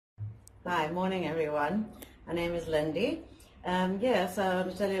Hi, morning everyone. My name is Lindy. So I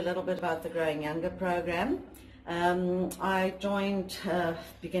want to tell you a little bit about the Growing Younger program. I joined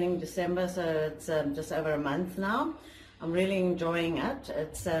beginning December, so it's just over a month now. I'm really enjoying it.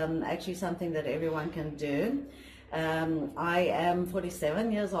 It's actually something that everyone can do. I am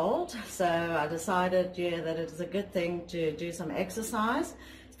 47 years old, so I decided that it is a good thing to do some exercise,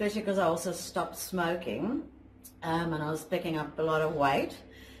 especially because I also stopped smoking and I was picking up a lot of weight.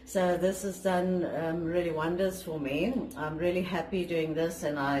 So this has done really wonders for me. I'm really happy doing this,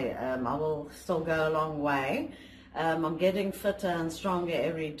 and I will still go a long way. I'm getting fitter and stronger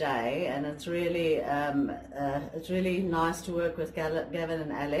every day, and it's really nice to work with Gavyn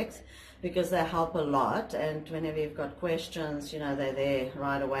and Alex because they help a lot. And whenever you've got questions, they're there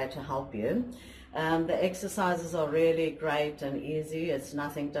right away to help you. The exercises are really great and easy. It's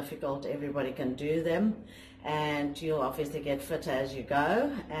nothing difficult. Everybody can do them, and you'll obviously get fitter as you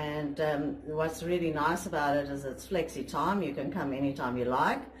go. And what's really nice about it is it's flexi time. You can come anytime you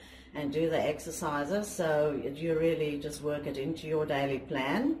like and do the exercises, so you really just work it into your daily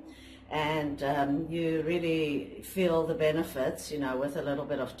plan, and you really feel the benefits with a little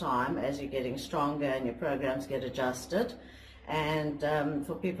bit of time as you're getting stronger and your programs get adjusted. And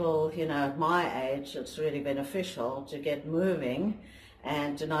for people my age, it's really beneficial to get moving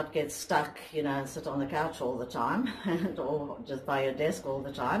and to not get stuck, sit on the couch all the time or just by your desk all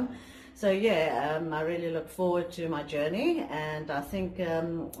the time. So I really look forward to my journey, and I think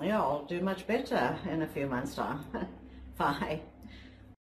I'll do much better in a few months' time. Bye.